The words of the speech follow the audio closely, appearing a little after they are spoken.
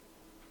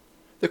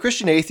The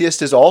Christian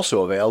Atheist is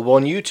also available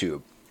on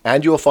YouTube,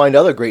 and you will find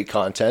other great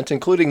content,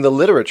 including the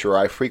literature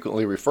I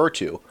frequently refer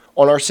to,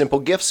 on our Simple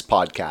Gifts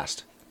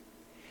podcast.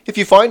 If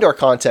you find our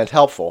content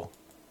helpful,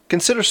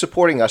 consider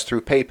supporting us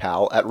through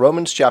PayPal at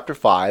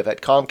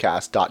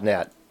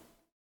romans5@comcast.net.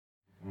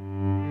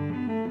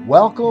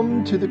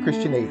 Welcome to The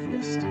Christian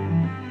Atheist,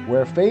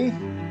 where faith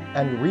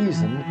and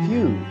reason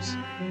fuse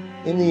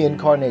in the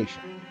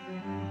Incarnation.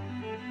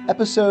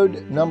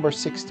 Episode number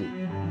 60,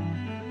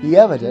 The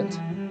Evident,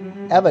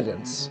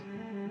 Evidence,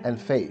 and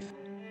Faith.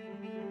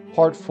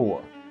 Part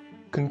 4,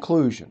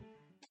 Conclusion.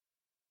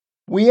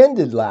 We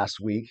ended last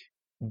week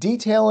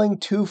detailing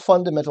two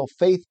fundamental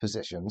faith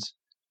positions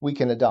we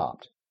can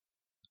adopt.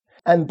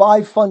 And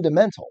by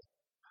fundamental,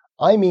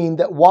 I mean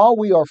that while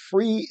we are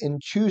free in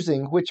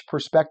choosing which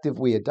perspective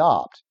we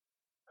adopt,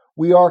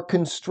 we are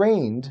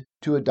constrained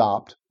to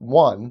adopt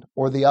one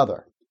or the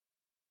other.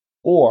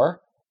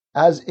 Or,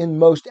 as in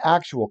most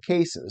actual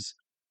cases,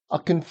 a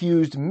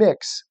confused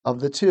mix of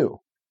the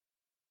two.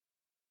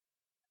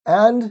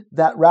 And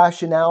that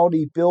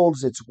rationality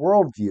builds its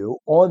worldview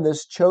on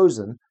this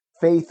chosen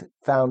faith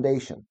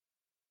foundation.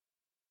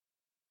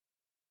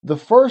 The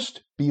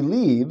first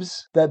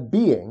believes that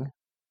being,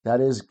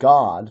 that is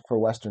God for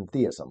Western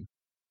theism,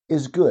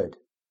 is good.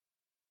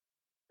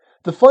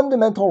 The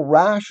fundamental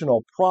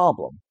rational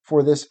problem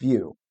for this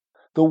view,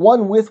 the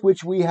one with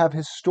which we have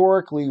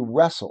historically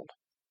wrestled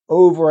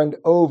over and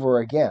over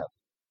again,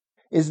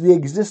 is the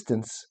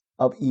existence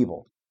of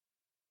evil.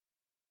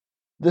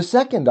 The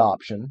second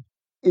option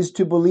is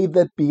to believe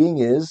that being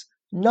is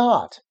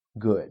not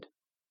good,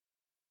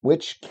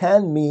 which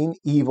can mean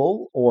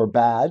evil or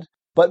bad,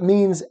 but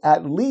means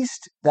at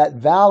least that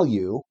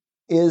value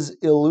is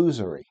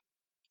illusory,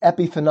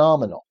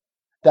 epiphenomenal,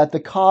 that the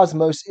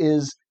cosmos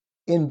is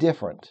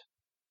indifferent.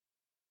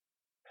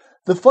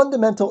 The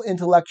fundamental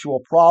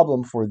intellectual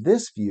problem for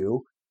this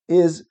view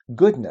is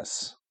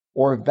goodness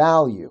or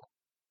value.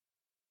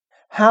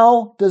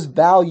 How does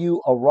value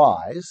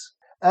arise,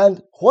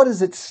 and what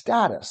is its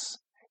status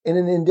in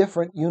an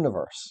indifferent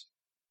universe?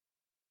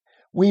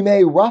 We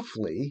may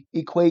roughly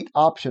equate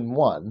option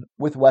 1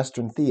 with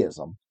Western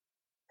theism,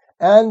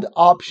 and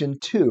option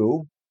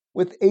 2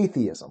 with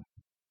atheism,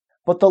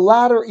 but the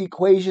latter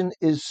equation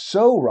is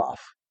so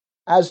rough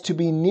as to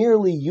be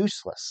nearly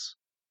useless.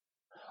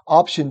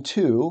 Option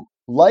 2,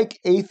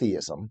 like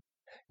atheism,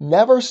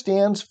 never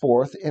stands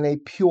forth in a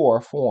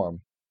pure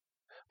form,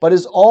 but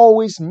is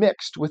always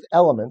mixed with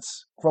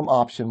elements from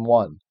option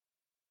 1.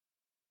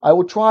 I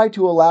will try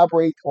to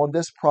elaborate on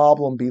this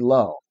problem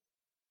below,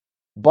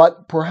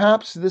 but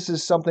perhaps this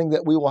is something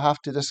that we will have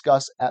to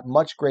discuss at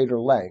much greater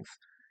length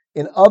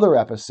in other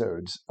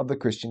episodes of The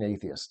Christian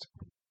Atheist.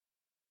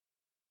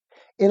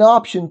 In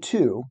option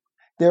 2,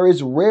 there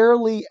is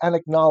rarely an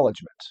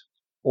acknowledgement,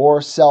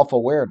 or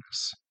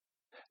self-awareness,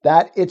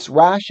 that its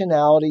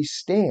rationality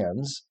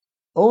stands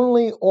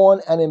only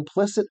on an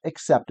implicit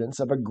acceptance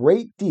of a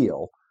great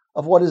deal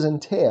of what is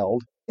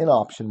entailed in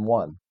option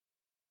 1.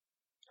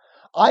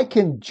 I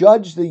can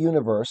judge the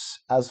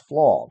universe as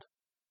flawed,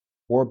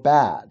 or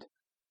bad,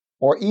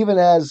 or even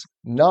as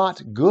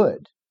not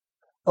good,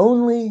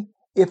 only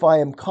if I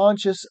am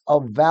conscious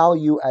of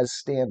value as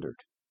standard.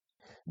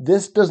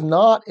 This does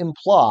not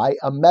imply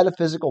a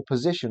metaphysical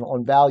position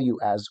on value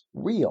as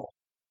real.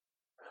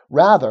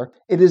 Rather,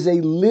 it is a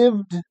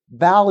lived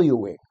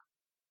valuing,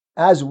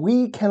 as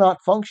we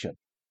cannot function,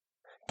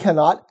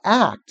 cannot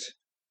act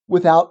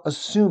without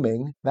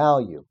assuming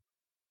value.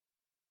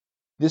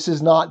 This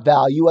is not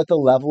value at the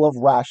level of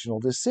rational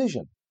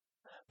decision,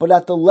 but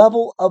at the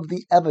level of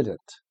the evident,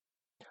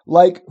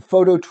 like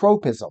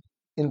phototropism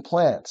in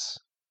plants.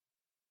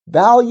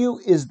 Value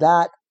is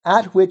that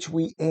at which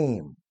we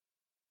aim.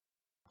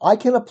 I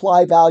can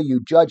apply value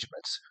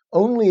judgments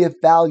only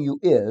if value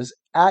is,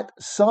 at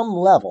some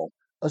level,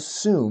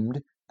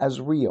 assumed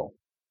as real.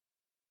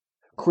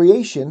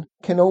 Creation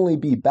can only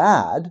be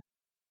bad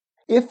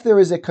if there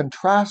is a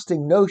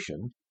contrasting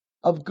notion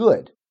of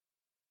good.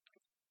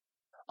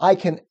 I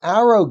can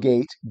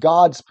arrogate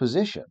God's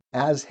position,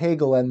 as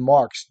Hegel and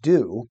Marx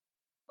do,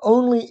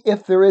 only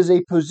if there is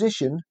a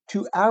position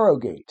to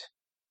arrogate.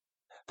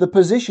 The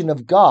position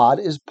of God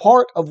is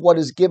part of what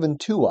is given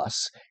to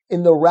us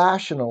in the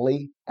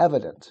rationally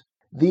evident,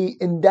 the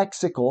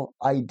indexical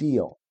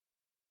ideal.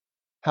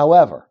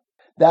 However,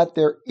 that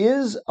there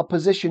is a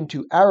position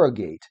to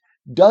arrogate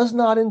does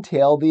not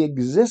entail the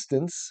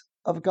existence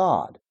of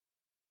God.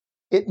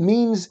 It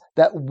means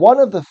that one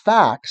of the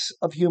facts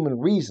of human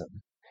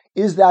reason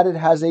is that it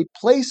has a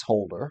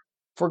placeholder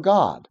for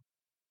God.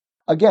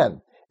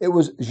 Again, it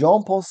was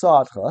Jean-Paul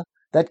Sartre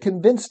that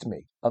convinced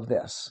me of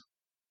this.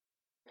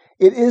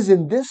 It is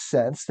in this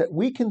sense that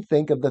we can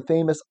think of the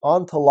famous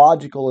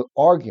ontological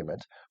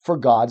argument for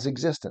God's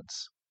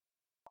existence.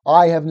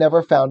 I have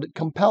never found it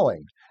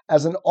compelling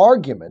as an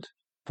argument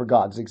for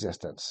God's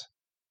existence,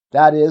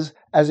 that is,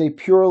 as a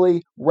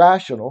purely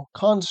rational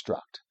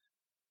construct.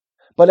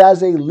 But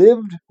as a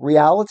lived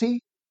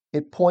reality,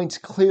 it points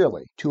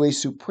clearly to a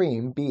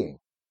supreme being.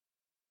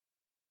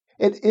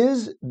 It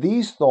is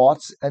these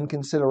thoughts and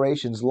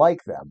considerations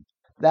like them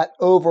that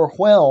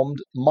overwhelmed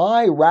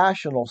my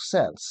rational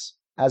sense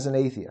as an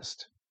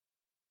atheist.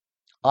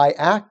 I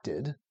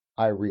acted,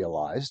 I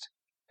realized,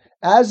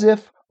 as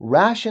if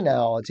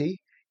rationality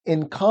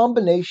in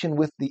combination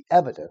with the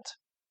evident,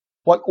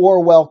 what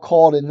Orwell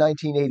called in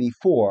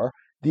 1984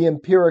 the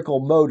empirical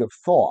mode of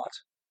thought,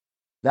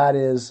 that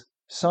is,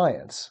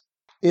 science,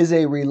 is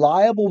a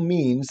reliable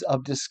means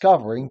of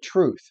discovering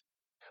truth,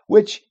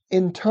 which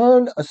in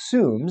turn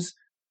assumes,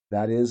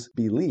 that is,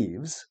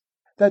 believes,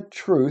 that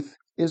truth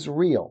is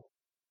real,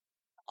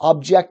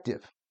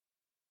 objective,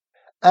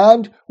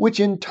 and which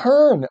in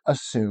turn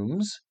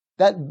assumes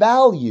that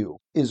value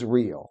is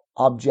real,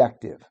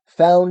 objective,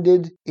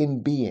 founded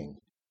in being.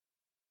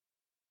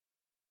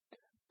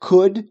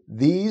 Could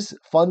these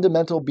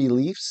fundamental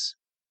beliefs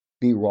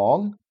be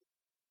wrong?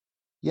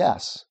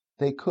 Yes,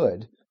 they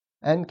could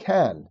and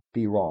can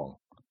be wrong.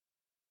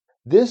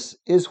 This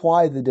is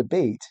why the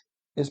debate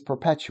is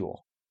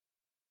perpetual.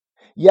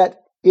 Yet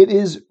it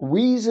is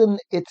reason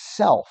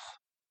itself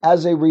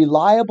as a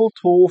reliable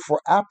tool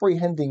for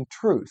apprehending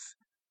truth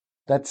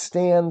that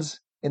stands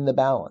in the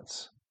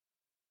balance.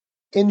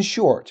 In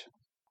short,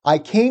 I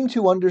came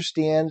to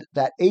understand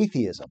that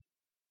atheism,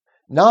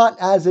 not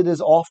as it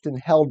is often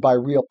held by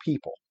real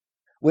people,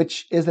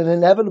 which is an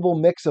inevitable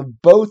mix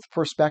of both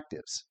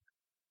perspectives,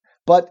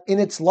 but in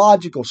its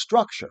logical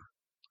structure,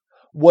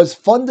 was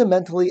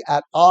fundamentally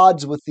at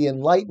odds with the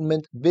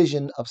Enlightenment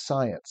vision of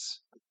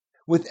science,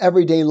 with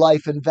everyday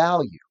life and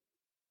value,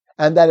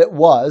 and that it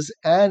was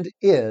and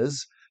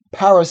is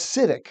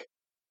parasitic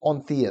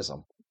on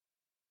theism.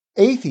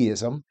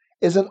 Atheism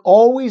is an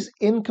always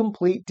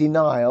incomplete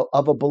denial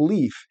of a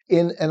belief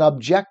in an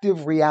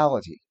objective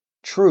reality,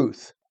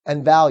 truth,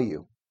 and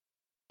value.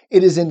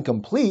 It is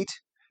incomplete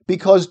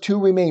because to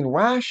remain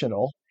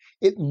rational,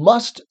 it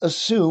must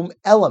assume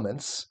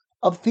elements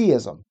of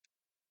theism.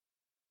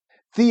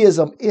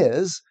 Theism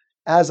is,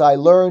 as I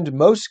learned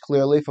most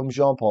clearly from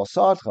Jean-Paul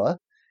Sartre,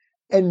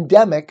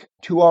 endemic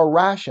to our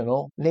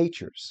rational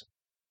natures.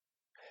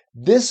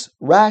 This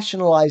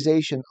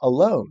rationalization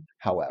alone,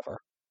 however,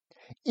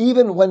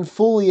 even when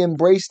fully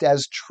embraced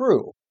as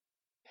true,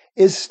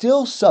 is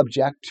still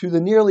subject to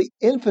the nearly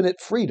infinite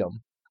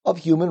freedom of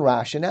human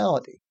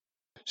rationality.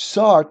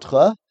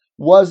 Sartre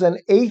was an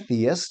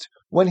atheist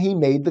when he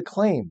made the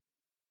claim,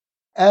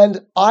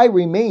 and I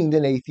remained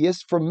an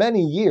atheist for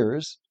many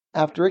years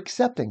after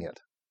accepting it.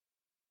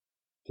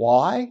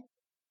 Why?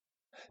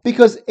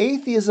 Because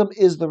atheism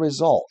is the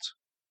result,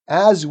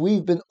 as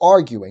we've been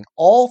arguing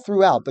all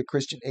throughout The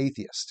Christian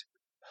Atheist,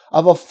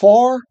 of a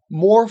far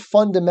more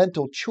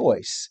fundamental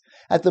choice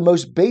at the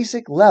most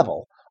basic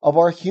level of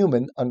our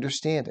human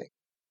understanding.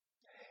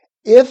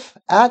 If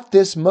at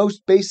this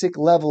most basic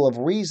level of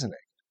reasoning,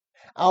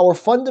 our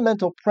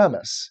fundamental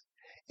premise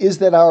is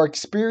that our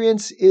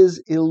experience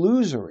is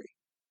illusory,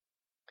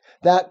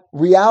 that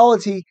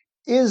reality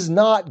is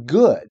not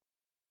good,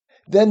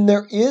 then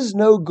there is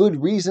no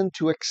good reason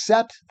to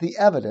accept the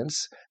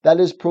evidence that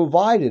is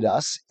provided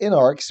us in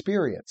our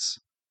experience.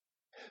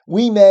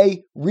 We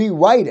may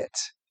rewrite it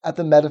at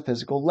the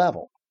metaphysical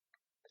level.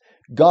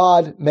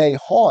 God may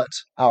haunt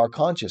our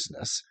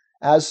consciousness,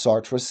 as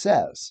Sartre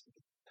says,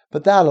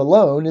 but that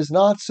alone is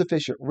not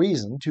sufficient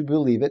reason to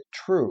believe it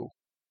true.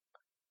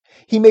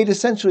 He made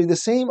essentially the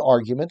same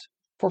argument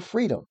for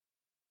freedom.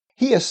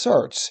 He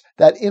asserts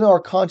that in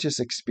our conscious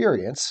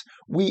experience,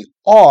 we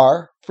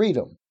are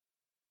freedom.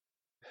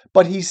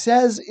 But he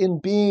says in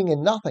Being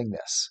and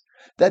Nothingness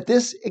that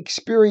this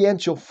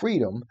experiential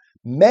freedom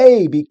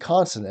may be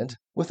consonant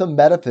with a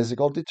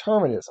metaphysical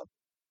determinism.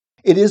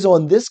 It is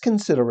on this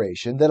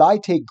consideration that I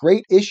take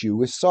great issue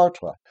with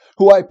Sartre,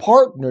 who I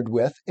partnered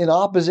with in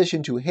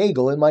opposition to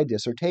Hegel in my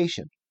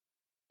dissertation.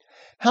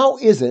 How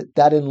is it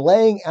that in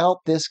laying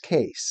out this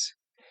case,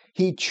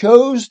 he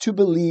chose to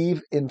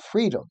believe in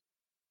freedom,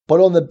 but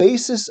on the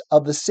basis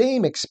of the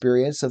same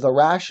experience of the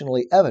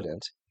rationally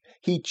evident,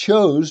 he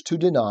chose to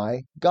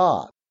deny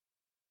God?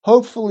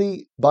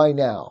 Hopefully, by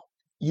now,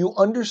 you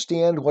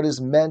understand what is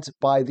meant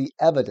by the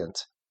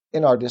evident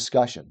in our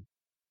discussion.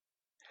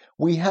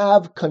 We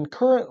have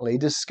concurrently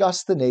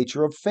discussed the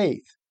nature of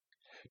faith,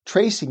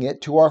 tracing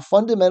it to our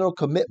fundamental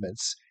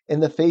commitments in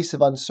the face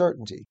of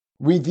uncertainty,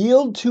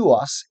 revealed to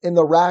us in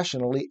the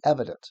rationally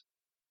evident.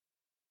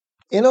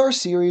 In our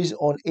series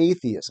on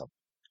atheism,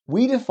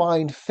 we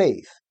defined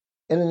faith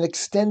in an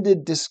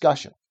extended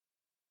discussion.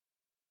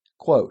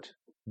 Quote,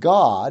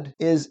 God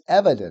is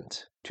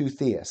evident to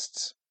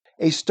theists,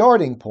 a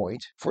starting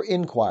point for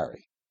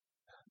inquiry.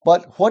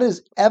 But what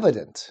is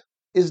evident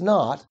is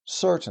not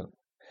certain,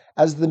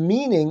 as the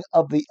meaning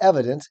of the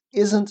evident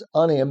isn't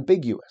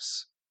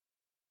unambiguous.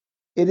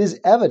 It is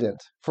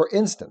evident, for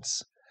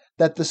instance,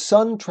 that the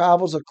sun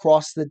travels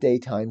across the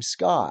daytime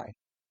sky.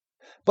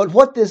 But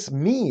what this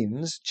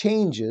means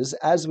changes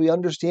as we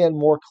understand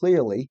more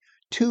clearly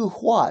to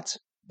what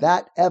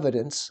that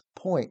evidence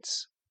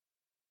points.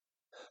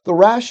 The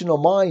rational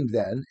mind,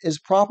 then, is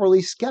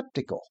properly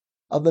skeptical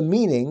of the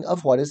meaning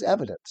of what is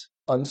evident,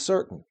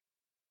 uncertain.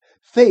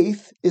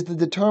 Faith is the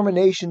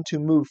determination to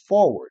move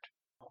forward,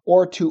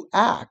 or to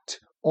act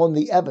on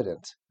the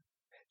evident,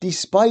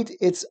 despite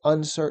its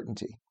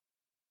uncertainty.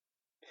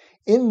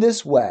 In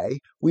this way,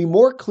 we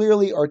more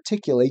clearly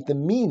articulate the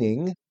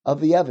meaning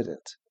of the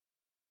evident.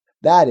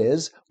 That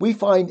is, we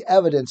find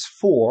evidence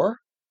for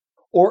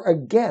or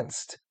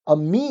against a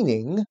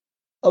meaning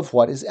of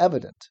what is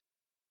evident.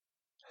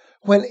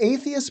 When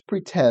atheists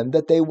pretend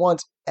that they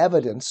want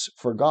evidence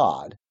for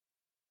God,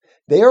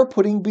 they are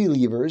putting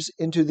believers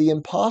into the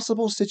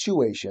impossible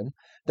situation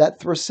that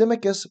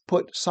Thrasymachus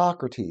put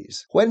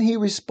Socrates when he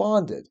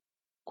responded,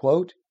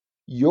 quote,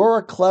 "You're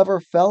a clever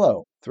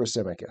fellow,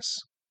 Thrasymachus.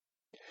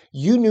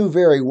 You knew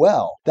very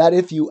well that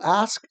if you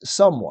ask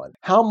someone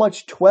how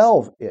much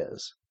 12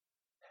 is,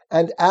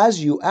 and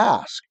as you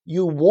ask,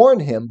 you warn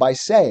him by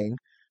saying,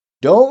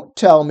 'Don't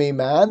tell me,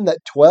 man,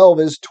 that 12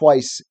 is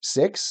twice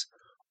 6,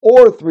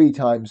 or 3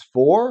 times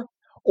 4,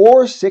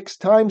 or 6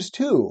 times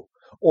 2,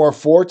 or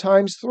 4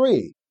 times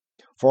 3,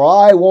 for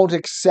I won't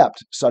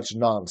accept such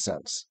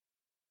nonsense.'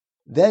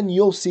 Then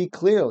you'll see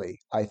clearly,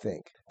 I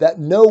think, that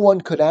no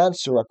one could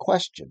answer a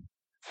question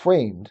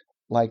framed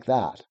like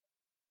that."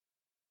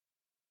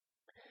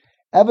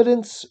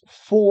 Evidence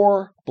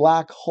for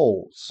black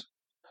holes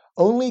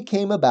only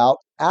came about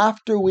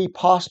after we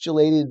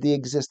postulated the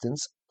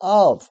existence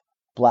of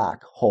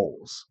black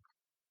holes.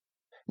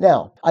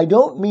 Now, I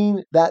don't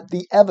mean that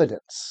the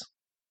evidence,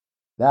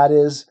 that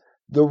is,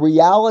 the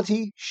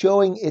reality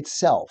showing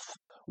itself,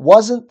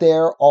 wasn't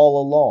there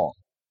all along,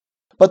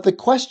 but the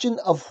question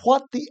of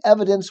what the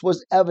evidence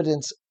was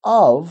evidence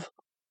of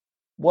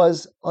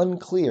was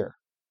unclear.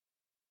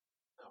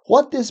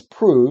 What this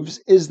proves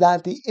is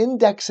that the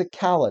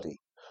indexicality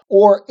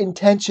or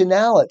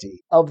intentionality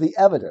of the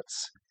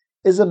evidence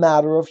is a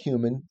matter of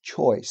human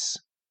choice,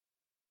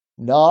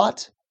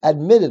 not,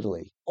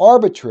 admittedly,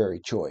 arbitrary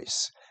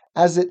choice,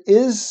 as it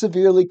is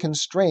severely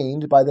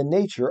constrained by the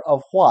nature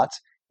of what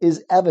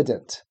is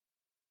evident,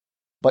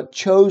 but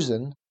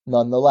chosen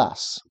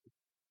nonetheless,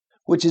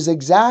 which is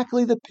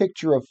exactly the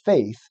picture of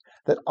faith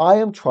that I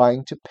am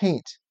trying to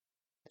paint.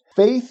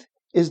 Faith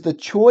is the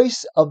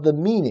choice of the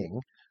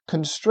meaning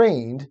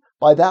constrained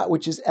by that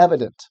which is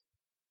evident.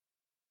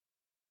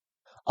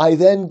 I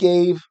then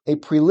gave a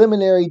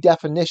preliminary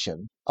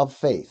definition of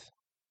faith.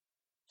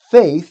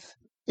 Faith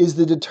is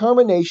the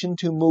determination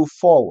to move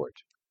forward,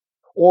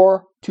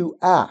 or to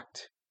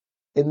act,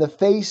 in the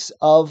face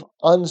of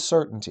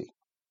uncertainty.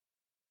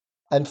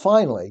 And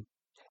finally,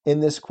 in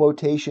this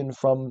quotation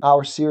from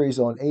our series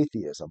on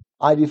atheism,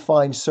 I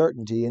define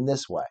certainty in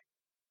this way.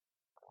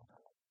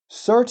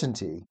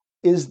 Certainty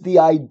is the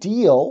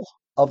ideal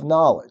of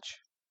knowledge,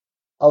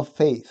 of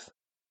faith,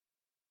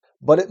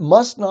 but it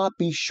must not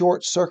be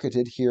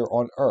short-circuited here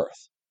on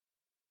earth.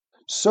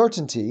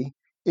 Certainty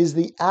is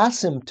the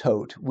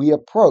asymptote we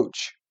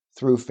approach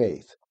through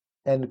faith.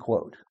 End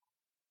quote.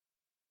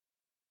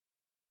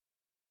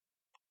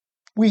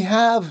 We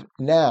have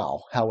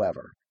now,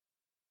 however,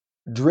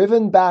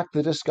 driven back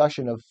the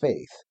discussion of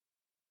faith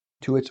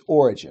to its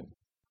origin,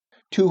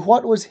 to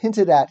what was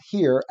hinted at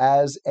here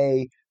as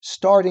a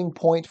starting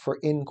point for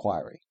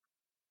inquiry.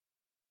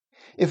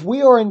 If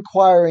we are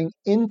inquiring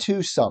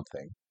into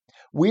something,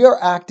 we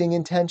are acting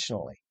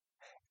intentionally,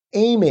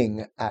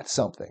 aiming at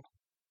something.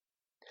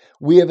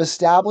 We have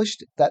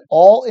established that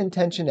all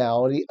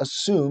intentionality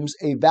assumes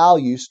a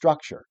value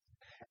structure,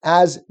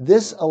 as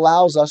this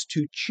allows us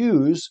to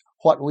choose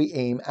what we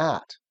aim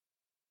at.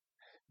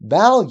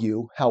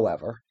 Value,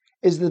 however,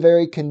 is the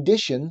very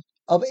condition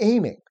of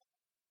aiming.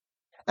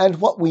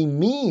 And what we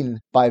mean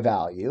by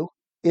value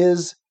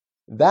is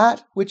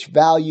that which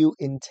value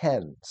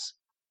intends.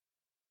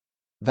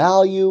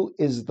 Value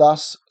is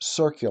thus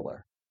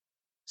circular,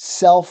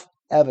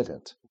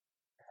 self-evident,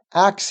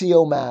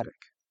 axiomatic.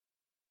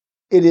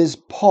 It is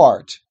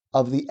part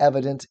of the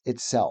evident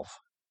itself.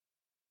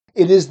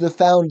 It is the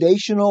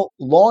foundational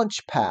launch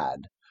pad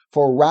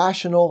for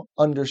rational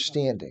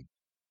understanding.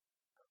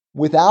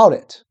 Without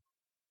it,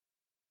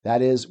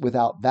 that is,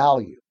 without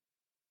value,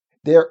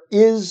 there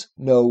is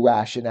no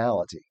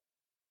rationality.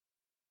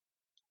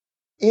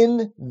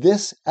 In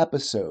this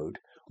episode,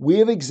 we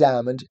have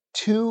examined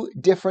two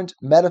different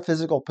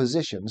metaphysical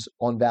positions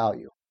on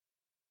value.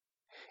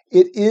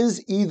 It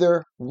is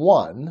either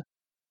one,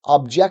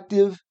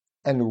 objective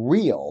and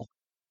real,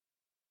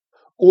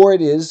 or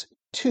it is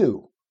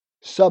two,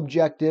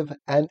 subjective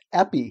and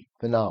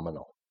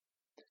epiphenomenal,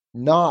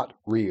 not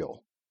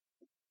real.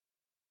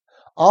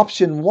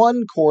 Option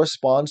 1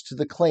 corresponds to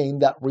the claim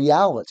that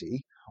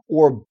reality,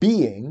 or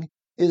being,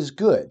 is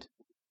good,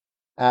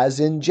 as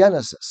in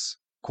Genesis,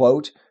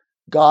 quote,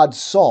 "God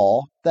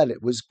saw that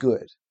it was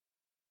good."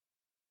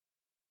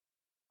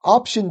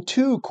 Option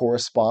 2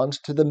 corresponds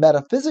to the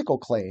metaphysical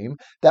claim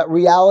that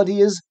reality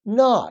is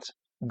not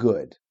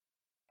good,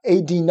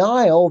 a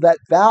denial that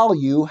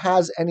value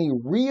has any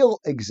real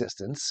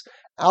existence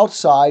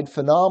outside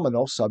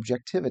phenomenal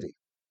subjectivity.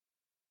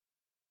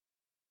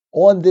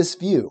 On this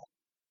view,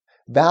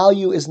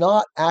 value is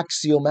not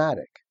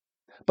axiomatic,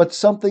 but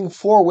something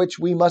for which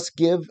we must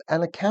give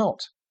an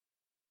account.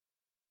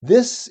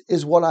 This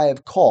is what I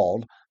have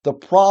called the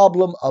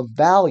problem of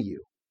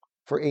value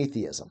for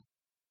atheism.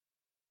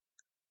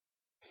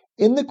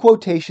 In the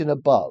quotation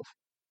above,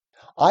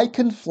 I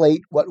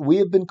conflate what we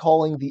have been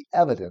calling the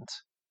evident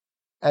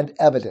and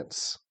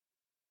evidence.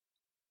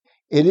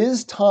 It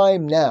is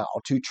time now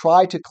to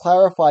try to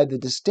clarify the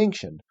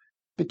distinction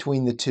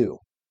between the two.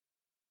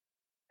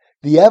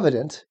 The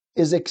evident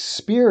is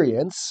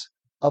experience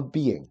of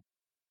being,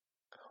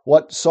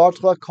 what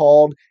Sartre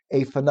called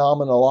a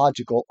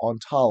phenomenological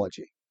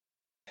ontology,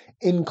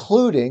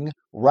 including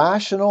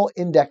rational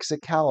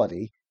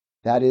indexicality,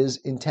 that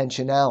is,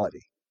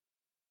 intentionality,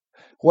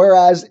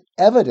 whereas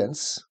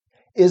evidence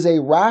is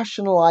a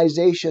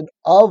rationalization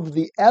of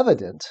the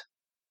evident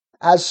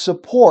as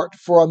support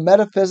for a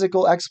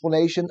metaphysical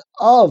explanation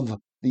of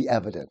the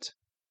evident.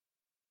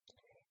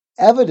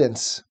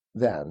 Evidence,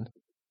 then,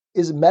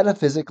 is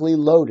metaphysically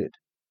loaded.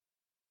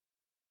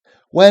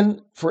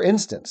 When, for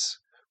instance,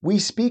 we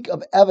speak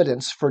of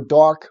evidence for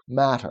dark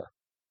matter,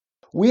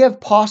 we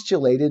have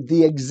postulated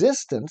the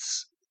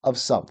existence of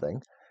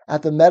something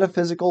at the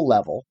metaphysical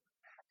level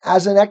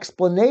as an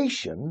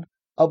explanation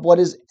of what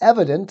is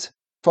evident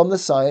from the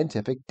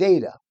scientific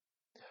data,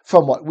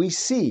 from what we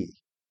see,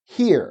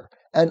 hear,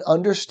 and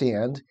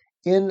understand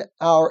in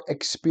our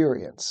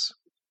experience.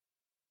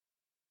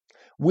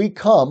 We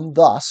come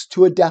thus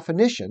to a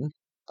definition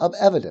of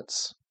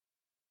evidence.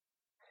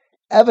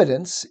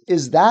 Evidence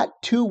is that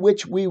to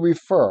which we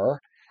refer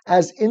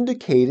as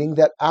indicating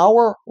that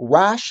our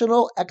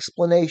rational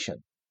explanation,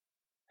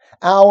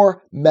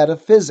 our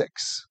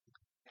metaphysics,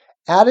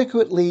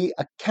 adequately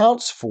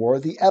accounts for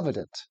the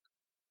evident,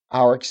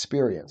 our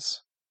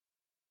experience.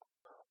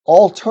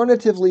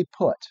 Alternatively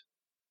put,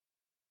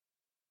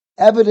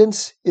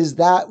 evidence is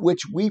that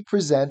which we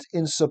present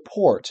in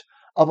support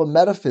of a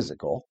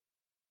metaphysical,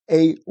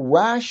 a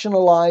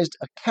rationalized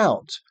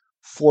account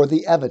for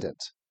the evident.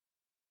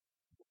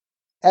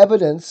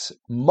 Evidence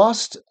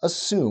must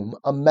assume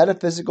a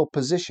metaphysical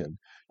position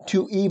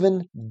to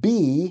even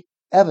be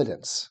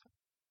evidence,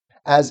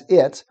 as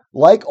it,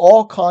 like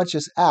all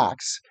conscious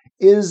acts,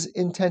 is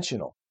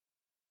intentional.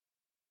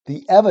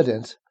 The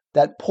evident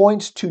that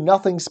points to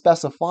nothing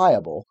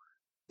specifiable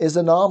is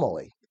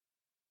anomaly,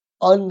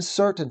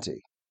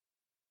 uncertainty,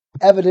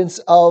 evidence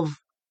of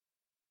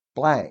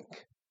blank.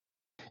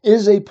 It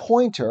is a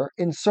pointer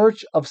in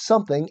search of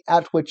something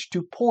at which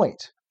to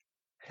point,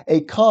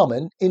 a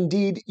common,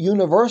 indeed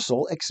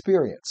universal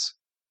experience.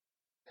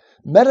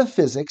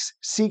 Metaphysics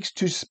seeks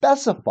to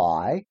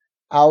specify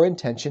our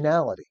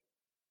intentionality.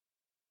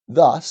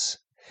 Thus,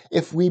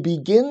 if we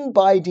begin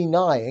by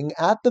denying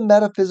at the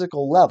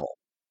metaphysical level,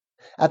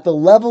 at the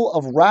level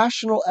of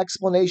rational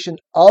explanation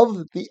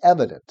of the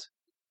evident,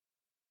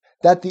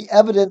 that the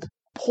evident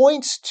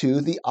points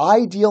to the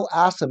ideal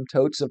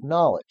asymptotes of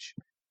knowledge,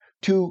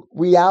 to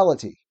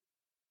reality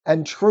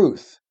and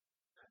truth,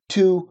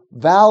 to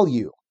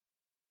value,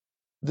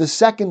 the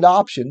second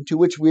option to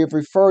which we have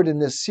referred in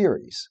this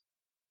series,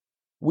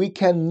 we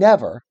can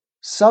never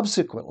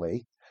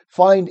subsequently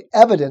find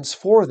evidence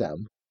for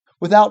them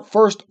without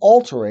first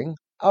altering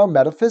our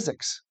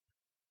metaphysics.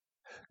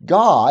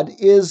 God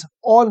is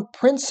on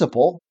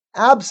principle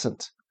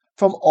absent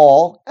from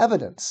all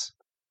evidence.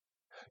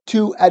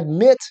 To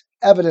admit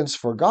evidence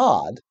for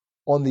God,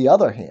 on the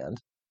other hand,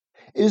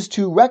 is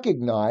to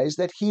recognize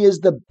that He is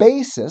the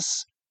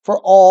basis for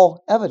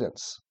all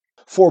evidence,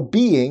 for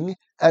being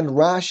and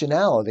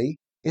rationality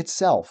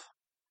itself.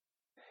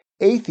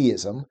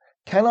 Atheism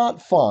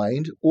cannot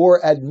find or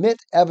admit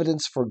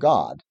evidence for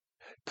God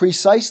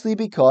precisely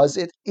because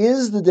it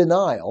is the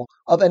denial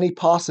of any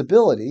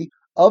possibility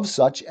of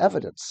such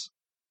evidence.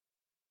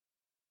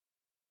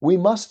 We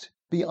must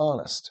be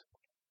honest.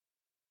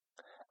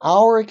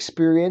 Our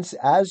experience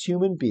as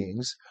human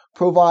beings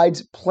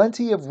provides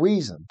plenty of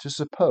reason to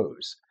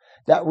suppose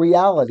that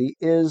reality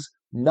is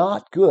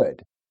not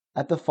good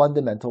at the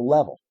fundamental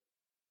level,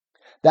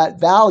 that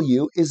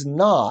value is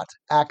not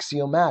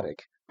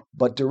axiomatic,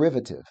 but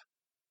derivative.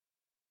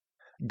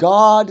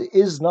 God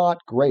is not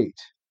great,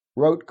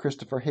 wrote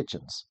Christopher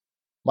Hitchens,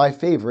 my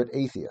favorite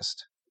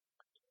atheist.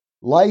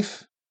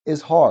 Life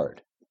is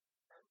hard.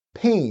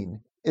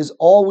 Pain is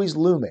always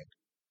looming.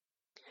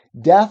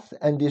 Death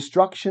and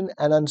destruction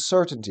and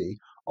uncertainty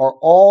are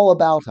all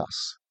about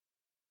us.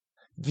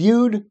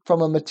 Viewed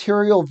from a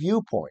material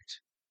viewpoint,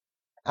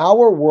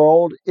 our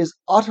world is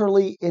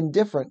utterly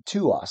indifferent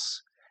to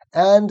us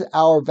and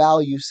our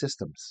value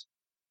systems.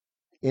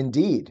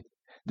 Indeed,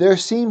 there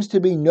seems to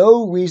be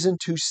no reason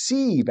to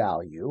see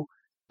value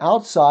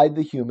outside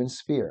the human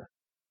sphere,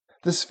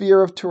 the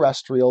sphere of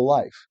terrestrial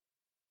life.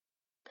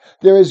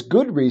 There is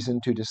good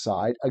reason to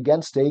decide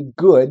against a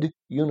good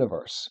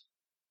universe,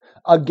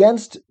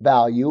 against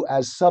value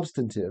as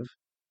substantive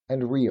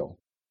and real.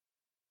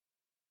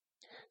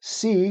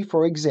 See,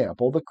 for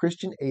example, the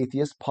Christian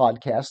Atheist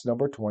podcast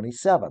number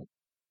 27,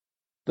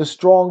 The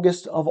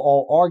Strongest of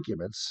All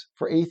Arguments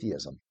for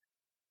Atheism.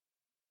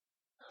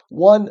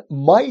 One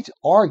might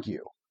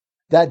argue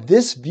that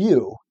this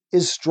view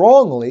is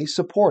strongly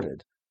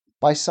supported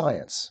by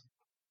science,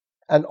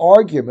 an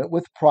argument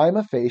with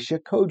prima facie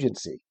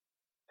cogency,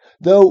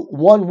 though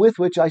one with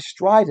which I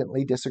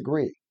stridently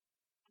disagree.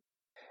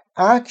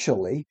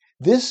 Actually,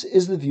 this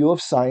is the view of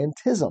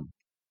scientism,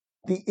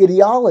 the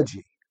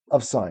ideology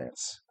of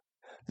science,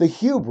 the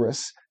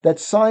hubris that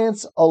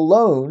science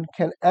alone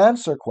can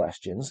answer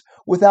questions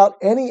without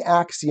any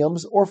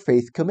axioms or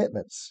faith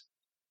commitments.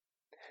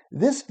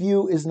 This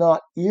view is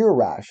not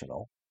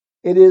irrational,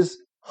 it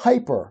is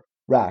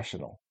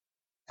hyper-rational,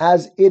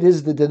 as it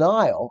is the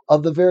denial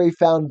of the very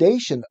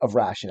foundation of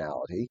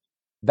rationality,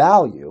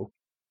 value,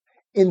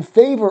 in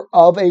favor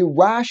of a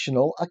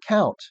rational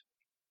account.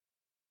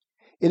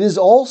 It is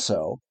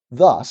also,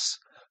 thus,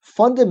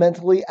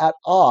 fundamentally at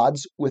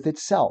odds with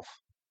itself,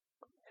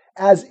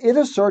 as it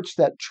asserts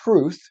that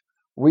truth,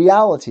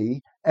 reality,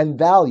 and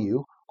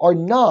value are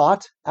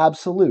not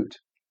absolute,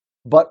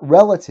 but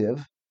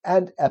relative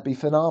and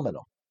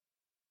epiphenomenal,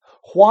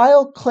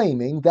 while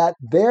claiming that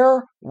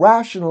their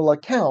rational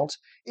account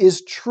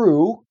is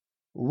true,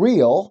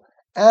 real,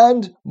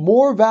 and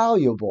more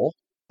valuable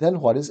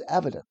than what is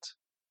evident.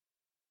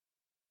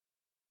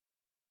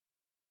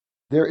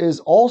 There is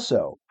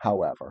also,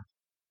 however,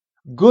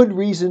 good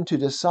reason to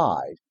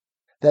decide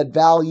that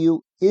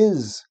value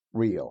is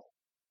real,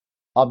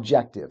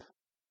 objective,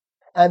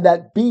 and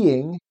that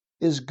being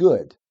is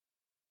good,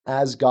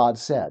 as God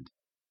said.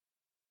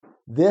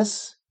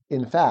 This,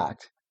 in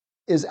fact,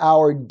 is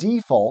our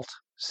default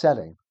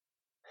setting,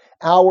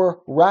 our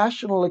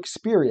rational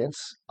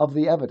experience of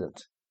the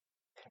evident,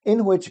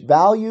 in which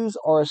values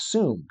are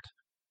assumed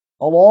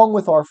along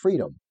with our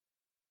freedom,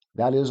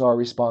 that is our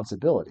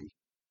responsibility,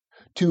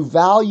 to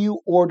value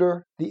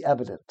order the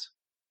evident.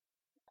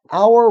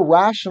 Our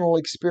rational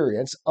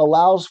experience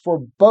allows for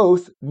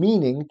both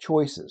meaning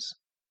choices,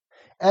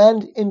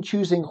 and in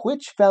choosing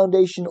which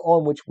foundation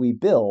on which we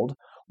build,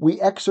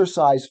 we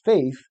exercise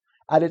faith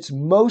at its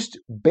most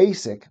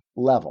basic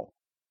level.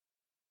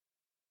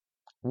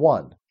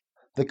 1.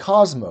 The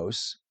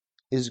cosmos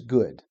is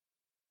good.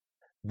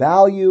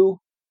 Value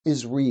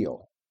is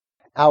real.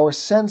 Our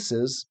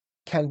senses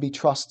can be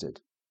trusted,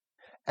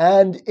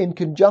 and in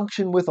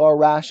conjunction with our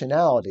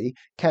rationality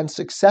can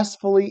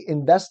successfully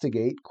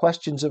investigate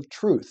questions of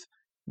truth,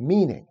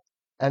 meaning,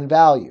 and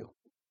value.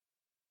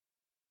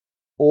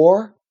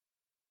 Or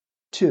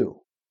 2.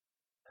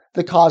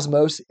 The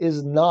cosmos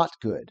is not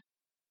good.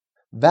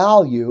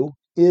 Value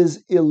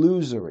is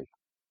illusory,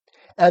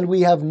 and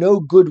we have no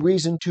good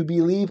reason to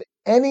believe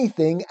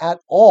anything at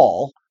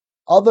all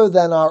other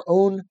than our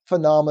own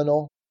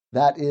phenomenal,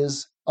 that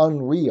is,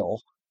 unreal,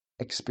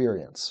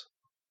 experience.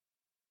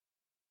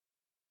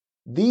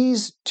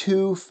 These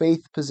two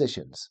faith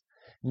positions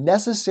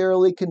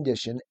necessarily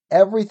condition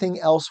everything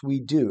else we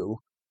do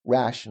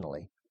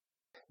rationally.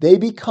 They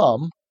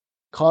become,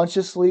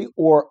 consciously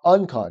or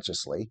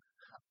unconsciously,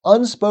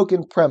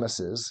 unspoken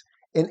premises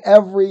in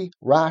every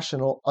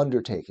rational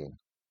undertaking,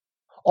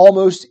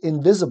 almost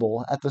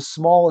invisible at the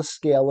smallest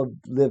scale of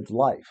lived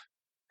life,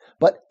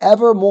 but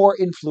ever more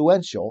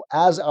influential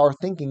as our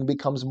thinking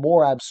becomes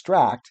more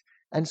abstract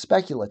and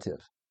speculative.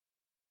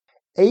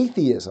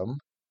 Atheism,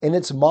 in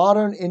its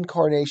modern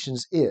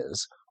incarnations,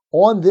 is,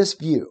 on this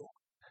view,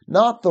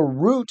 not the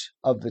root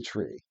of the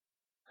tree,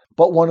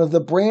 but one of the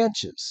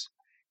branches,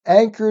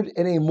 anchored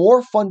in a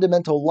more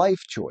fundamental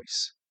life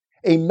choice,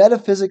 a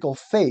metaphysical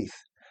faith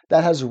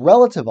that has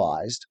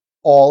relativized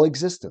all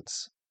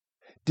existence,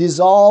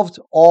 dissolved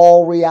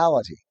all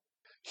reality,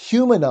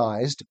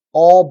 humanized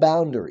all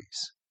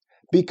boundaries,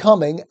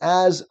 becoming,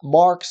 as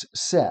Marx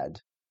said,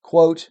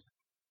 quote,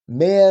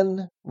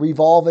 man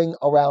revolving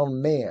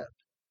around man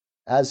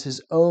as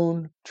his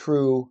own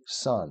true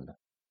son.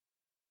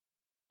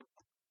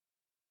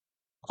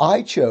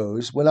 I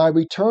chose, when I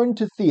returned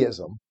to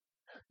theism,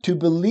 to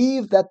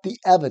believe that the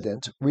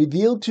evident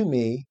revealed to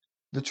me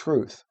the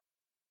truth,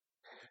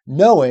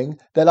 knowing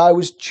that I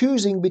was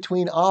choosing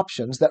between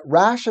options that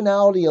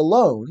rationality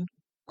alone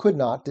could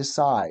not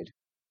decide.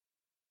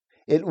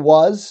 It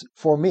was,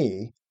 for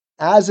me,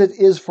 as it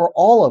is for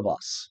all of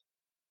us,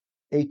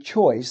 a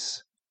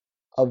choice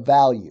of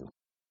value.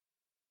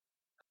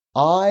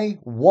 I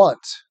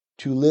want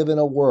to live in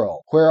a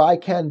world where I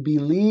can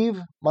believe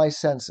my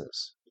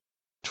senses,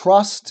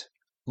 trust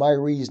my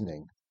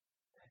reasoning,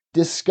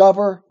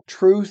 discover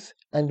truth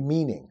and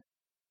meaning,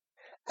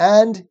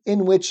 and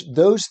in which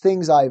those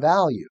things I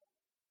value,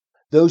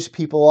 those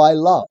people I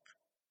love,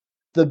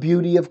 the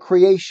beauty of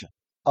creation,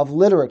 of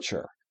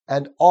literature,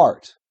 and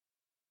art,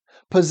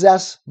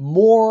 possess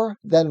more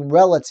than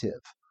relative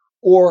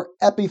or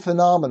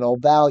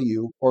epiphenomenal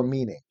value or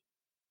meaning.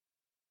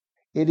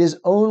 It is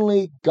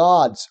only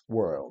God's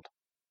world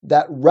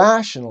that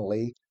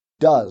rationally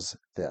does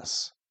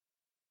this.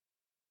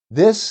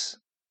 This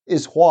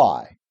is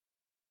why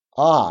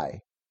I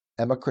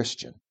am a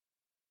Christian.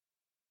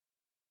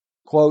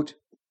 Quote,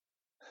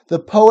 the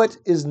poet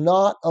is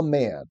not a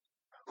man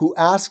who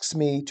asks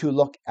me to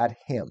look at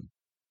him.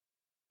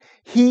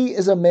 He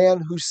is a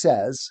man who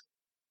says,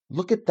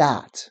 look at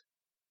that,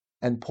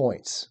 and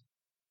points.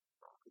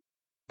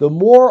 The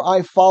more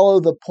I follow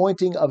the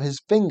pointing of his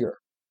finger,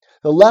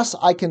 the less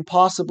I can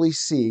possibly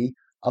see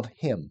of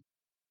him.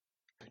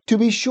 To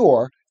be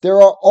sure, there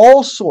are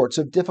all sorts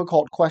of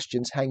difficult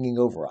questions hanging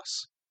over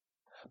us.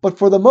 But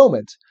for the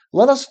moment,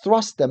 let us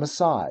thrust them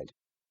aside.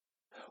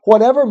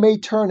 Whatever may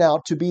turn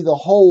out to be the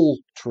whole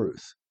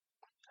truth,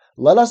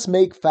 let us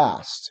make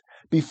fast,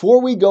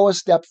 before we go a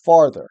step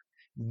farther,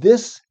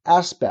 this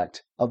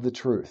aspect of the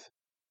truth.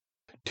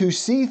 To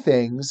see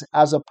things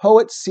as a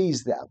poet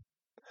sees them,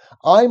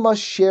 I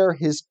must share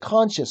his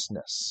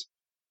consciousness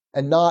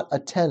and not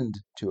attend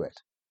to it.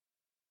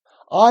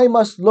 I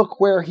must look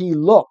where he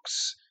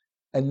looks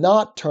and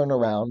not turn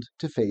around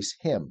to face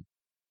him.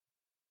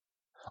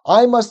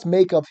 I must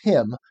make of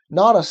him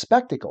not a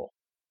spectacle,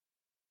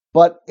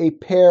 but a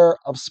pair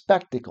of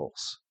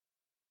spectacles.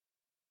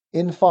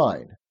 In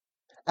fine,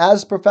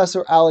 as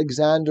Professor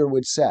Alexander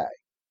would say,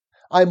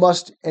 I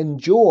must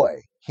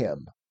enjoy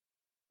him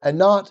and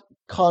not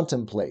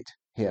contemplate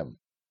him.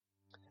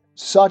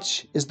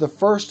 Such is the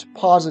first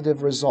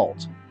positive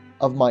result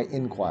of my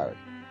inquiry.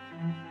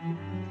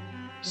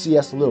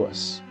 C.S.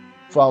 Lewis,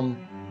 from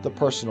The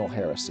Personal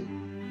Heresy.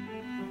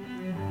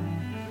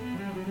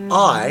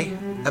 I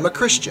am a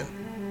Christian,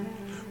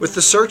 with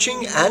the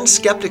searching and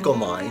skeptical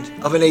mind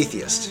of an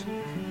atheist.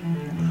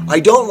 I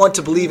don't want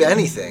to believe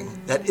anything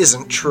that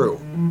isn't true.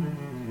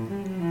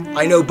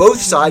 I know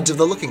both sides of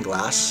the looking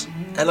glass,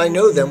 and I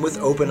know them with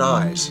open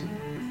eyes.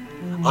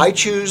 I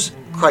choose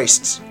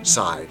Christ's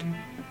side.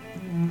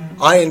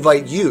 I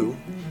invite you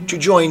to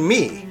join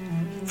me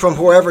from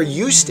wherever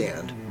you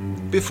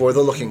stand before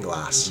the looking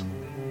glass.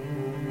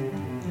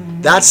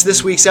 That's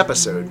this week's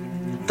episode.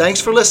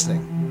 Thanks for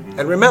listening.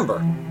 And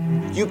remember,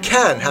 you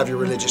can have your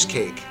religious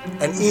cake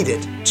and eat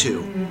it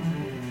too.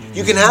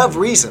 You can have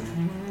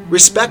reason,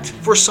 respect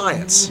for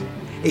science,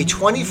 a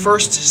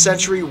 21st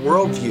century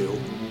worldview,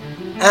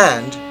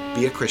 and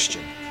be a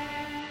Christian.